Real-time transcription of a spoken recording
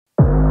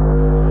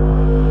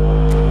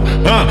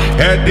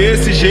É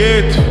desse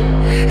jeito,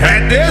 é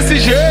desse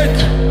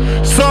jeito.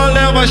 Só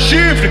leva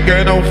chifre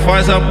quem não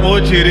faz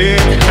amor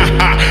direito.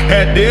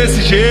 É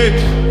desse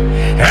jeito,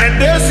 é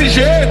desse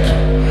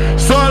jeito.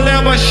 Só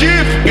leva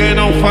chifre quem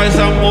não faz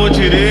amor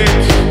direito.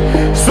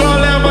 Só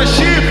leva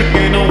chifre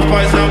quem não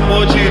faz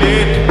amor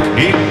direito.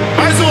 E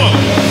mais um.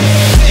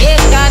 E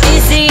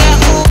camisinha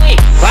ruim,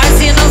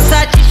 quase não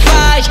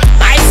satisfaz.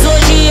 Mas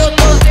hoje eu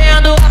tô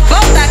vendo a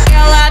falta que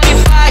ela me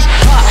faz.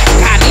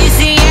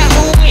 Camisinha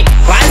ruim,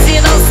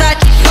 quase não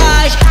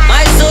satisfaz.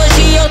 Mas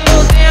hoje eu tô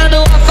vendo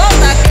a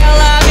falta que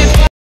ela me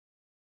faz.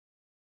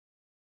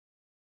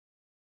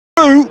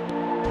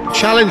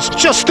 Challenge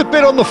just a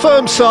bit on the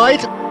firm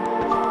side.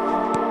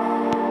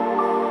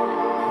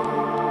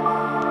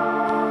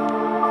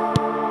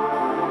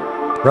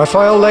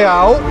 Rafael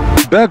Leao,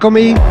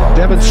 Bergomi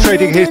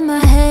demonstrating his.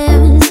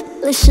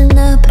 Listen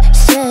up,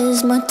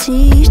 says my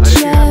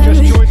teacher.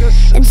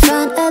 In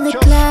front of the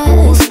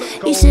class,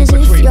 he says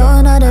if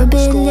you're not a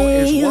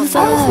believer.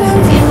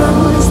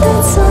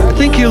 I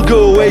think he'll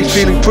go away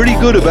feeling pretty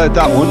good about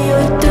that one.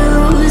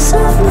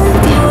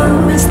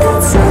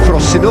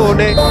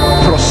 Frosinone,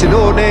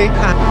 Frosinone.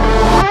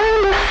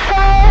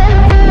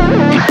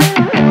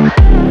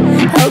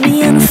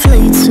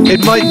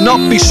 It might not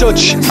be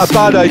such a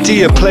bad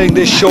idea playing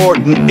this short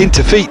and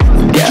into feet.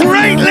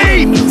 Great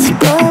lead!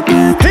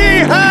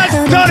 He has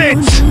done it!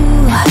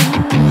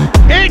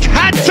 It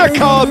had to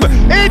come!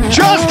 It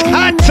just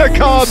had to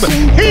come!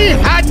 He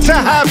had to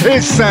have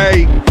his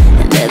say!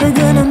 Never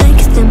gonna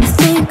make them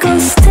think I'll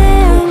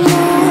stand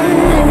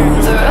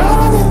more. For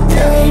all the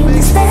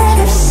things that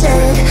I've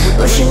said,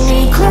 pushing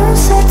me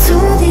closer to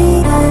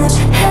the edge.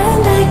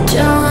 And I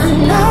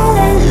don't know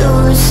let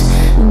loose.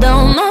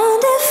 Don't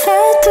mind if I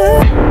do.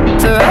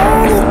 For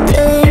all the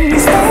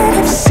things that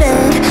I've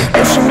said,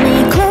 pushing me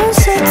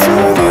closer to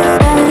the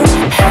edge.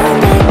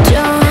 And I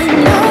don't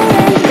know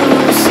let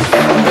loose.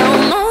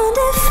 Don't mind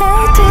if I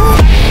do.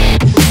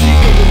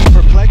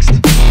 Perplexed.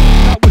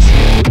 That was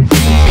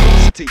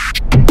velocity.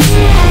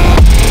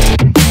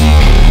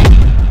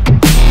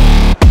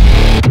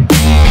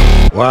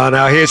 Well,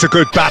 now here's a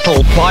good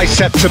battle,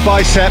 bicep to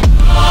bicep.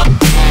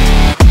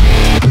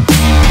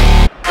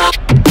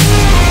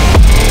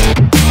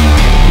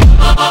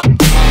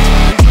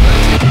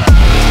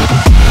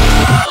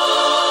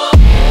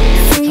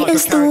 Free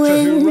as the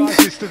wind,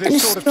 and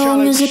as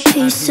strong as a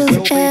piece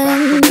of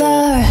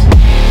amber.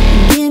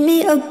 Give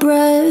me a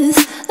breath,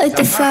 like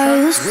the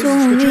fire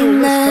soon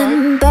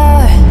remember.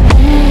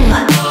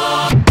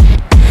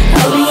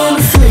 I'll be in a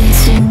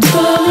fleeting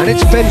moment, And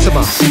it's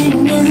Benzema.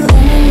 singing, ooh.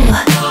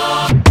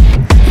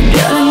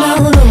 Gotta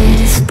know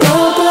this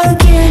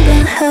propaganda,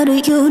 how do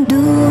you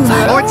do?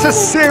 Oh, it's a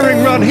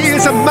searing run. He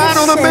is a man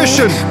on a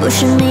mission.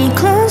 Pushing me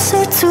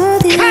closer to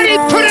the Can he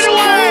put it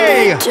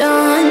away?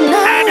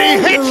 And he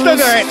hits the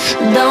net.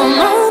 Don't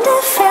mind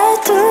if I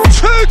do.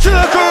 Two to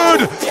the good.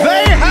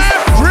 They have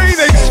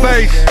breathing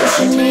space.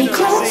 Pushing me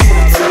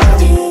closer to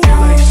the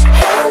edge.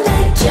 And I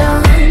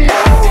don't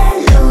know let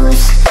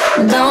loose.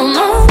 Don't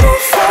mind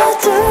if I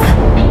do.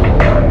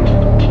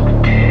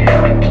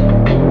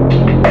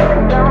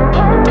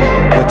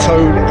 The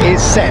tone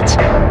is set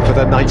for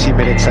the 90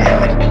 minutes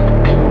ahead.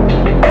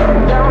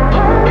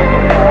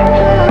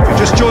 If you're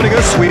just joining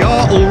us, we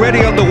are already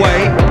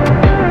underway.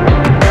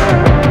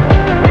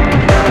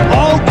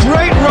 Oh,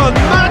 great run,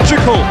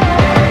 magical!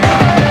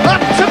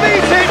 Up to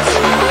meet it!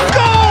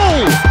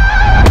 Goal!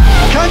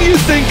 Can you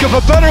think of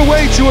a better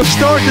way to have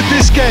started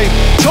this game?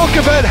 Talk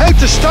about how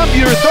to stamp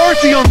your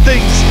authority on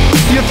things.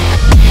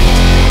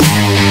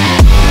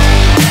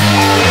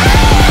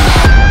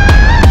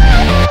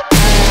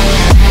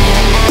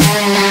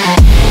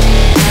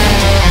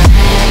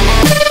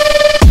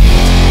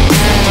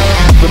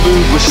 The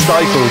move was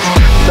stifled.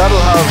 That'll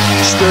have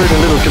stirred a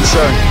little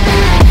concern.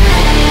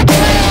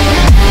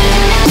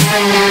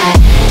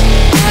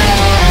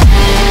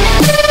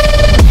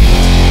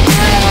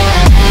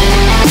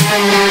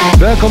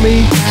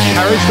 Bergomi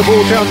carries the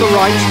ball down the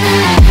right.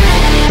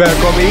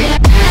 Bergomi.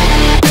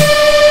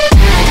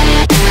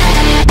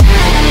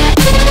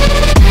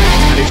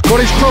 And he's got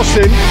his cross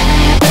in.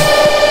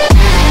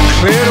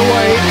 Cleared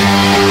away.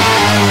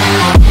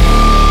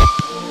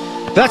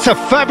 That's a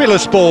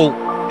fabulous ball.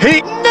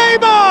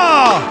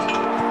 Neymar!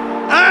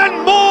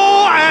 And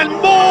more and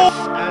more!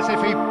 As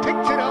if he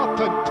picked it up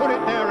and put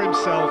it there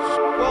himself.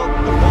 Well,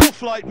 the ball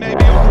flight may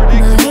be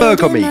unpredictable.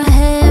 Bergomi.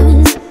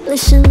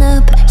 Listen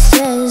up,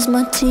 says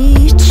my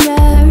teacher.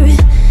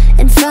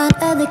 In front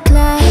of the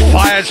class.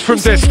 Fires from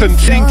distance.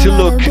 Seem to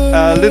look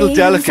a little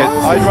delicate.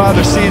 I'd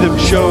rather see them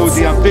show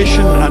the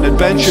ambition and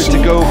adventure to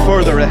go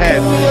further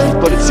ahead.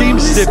 But it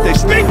seems as if they...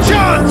 Big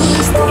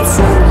chance!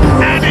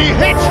 And he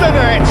hits the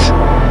net!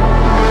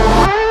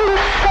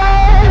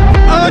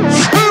 A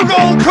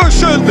two-goal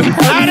cushion,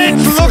 and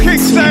it's looking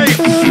safe.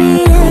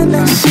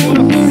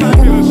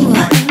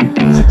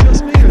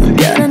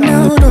 Gotta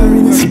know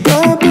this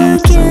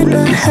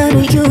propaganda, how do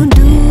you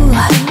do?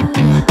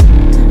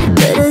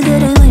 Better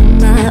get away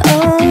my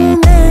own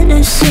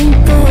medicine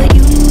for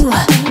you.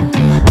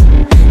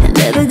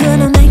 Never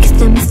gonna make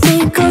them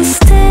think I'll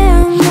stay